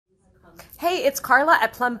Hey, it's Carla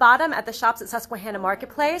at Plum Bottom at the shops at Susquehanna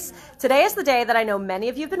Marketplace. Today is the day that I know many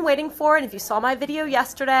of you have been waiting for, and if you saw my video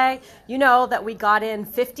yesterday, you know that we got in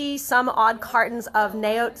 50 some odd cartons of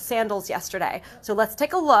NAOT sandals yesterday. So let's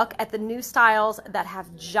take a look at the new styles that have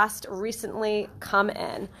just recently come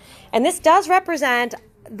in. And this does represent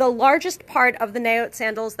the largest part of the NAOT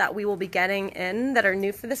sandals that we will be getting in that are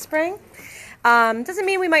new for the spring. Doesn't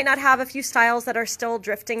mean we might not have a few styles that are still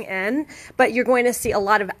drifting in, but you're going to see a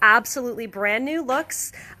lot of absolutely brand new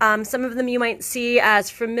looks. Some of them you might see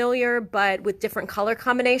as familiar, but with different color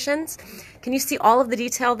combinations. Can you see all of the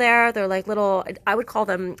detail there? They're like little, I would call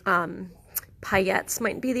them paillettes,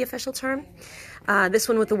 might be the official term. This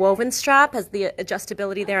one with the woven strap has the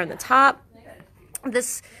adjustability there on the top.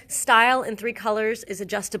 This style in 3 colors is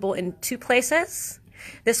adjustable in 2 places.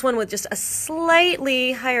 This one with just a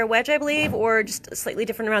slightly higher wedge, I believe, or just slightly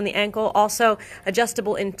different around the ankle. Also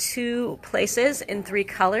adjustable in 2 places in 3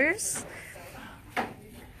 colors.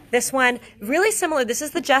 This one, really similar. This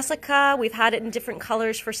is the Jessica. We've had it in different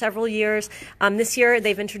colors for several years. This year,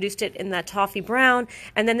 they've introduced it in that toffee brown.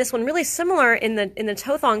 And then this one, really similar in the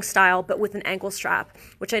toe thong style, but with an ankle strap,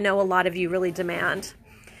 which I know a lot of you really demand.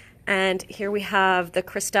 And here we have the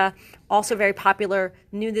Krista, also very popular,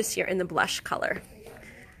 new this year in the blush color.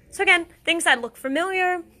 So again, things that look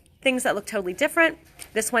familiar, things that look totally different.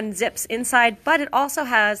 This one zips inside, but it also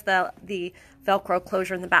has the Velcro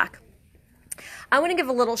closure in the back. I want to give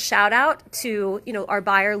a little shout out to our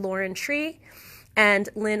buyer Lauren Tree and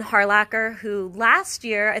Lynn Harlacker, who last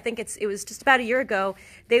year, I think it was just about a year ago,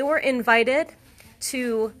 they were invited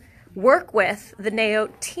to work with the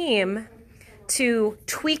NAOT team to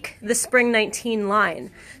tweak the Spring 19 line.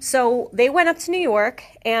 So they went up to New York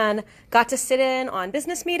and got to sit in on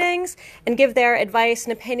business meetings and give their advice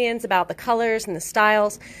and opinions about the colors and the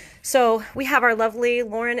styles. So we have our lovely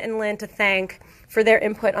Lauren and Lynn to thank for their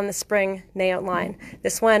input on the Spring NAOT line.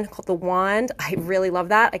 This one called the Wand, I really love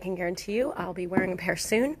that. I can guarantee you I'll be wearing a pair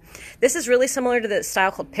soon. This is really similar to the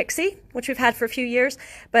style called Pixie, which we've had for a few years,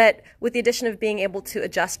 but with the addition of being able to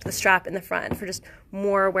adjust the strap in the front for just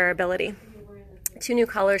more wearability. 2 new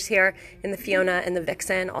colors here in the Fiona and the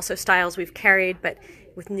Vixen, also styles we've carried, but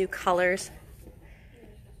with new colors.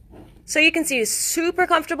 So you can see super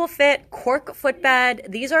comfortable fit, cork footbed.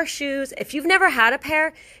 These are shoes. If you've never had a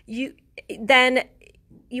pair, then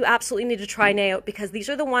you absolutely need to try NAOT, because these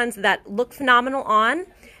are the ones that look phenomenal on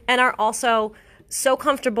and are also so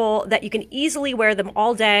comfortable that you can easily wear them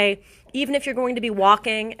all day, even if you're going to be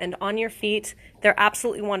walking and on your feet. They're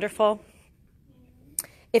absolutely wonderful.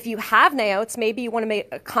 If you have NAOTs, maybe you want to make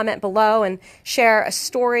a comment below and share a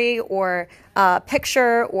story or a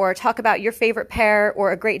picture or talk about your favorite pair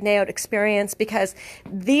or a great NAOT experience, because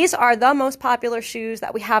these are the most popular shoes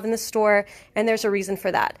that we have in the store, and there's a reason for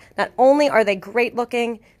that. Not only are they great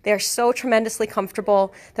looking, they're so tremendously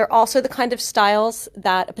comfortable. They're also the kind of styles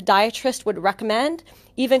that a podiatrist would recommend.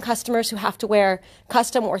 Even customers who have to wear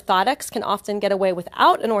custom orthotics can often get away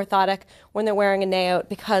without an orthotic when they're wearing a NAOT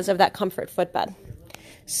because of that comfort footbed.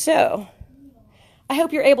 So I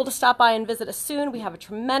hope you're able to stop by and visit us soon. We have a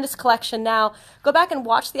tremendous collection now. Go back and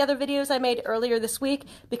watch the other videos I made earlier this week,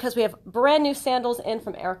 because we have brand new sandals in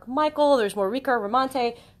from Eric Michael. There's more Rica,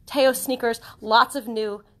 Ramonte, Teo sneakers, lots of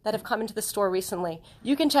new that have come into the store recently.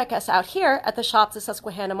 You can check us out here at the shops at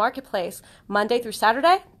Susquehanna Marketplace Monday through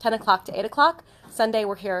Saturday, 10 o'clock to 8 o'clock. Sunday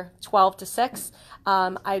we're here 12 to 6.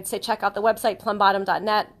 I'd say check out the website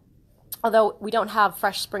plumbottom.net. Although we don't have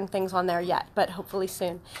fresh spring things on there yet, but hopefully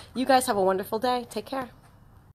soon. You guys have a wonderful day. Take care.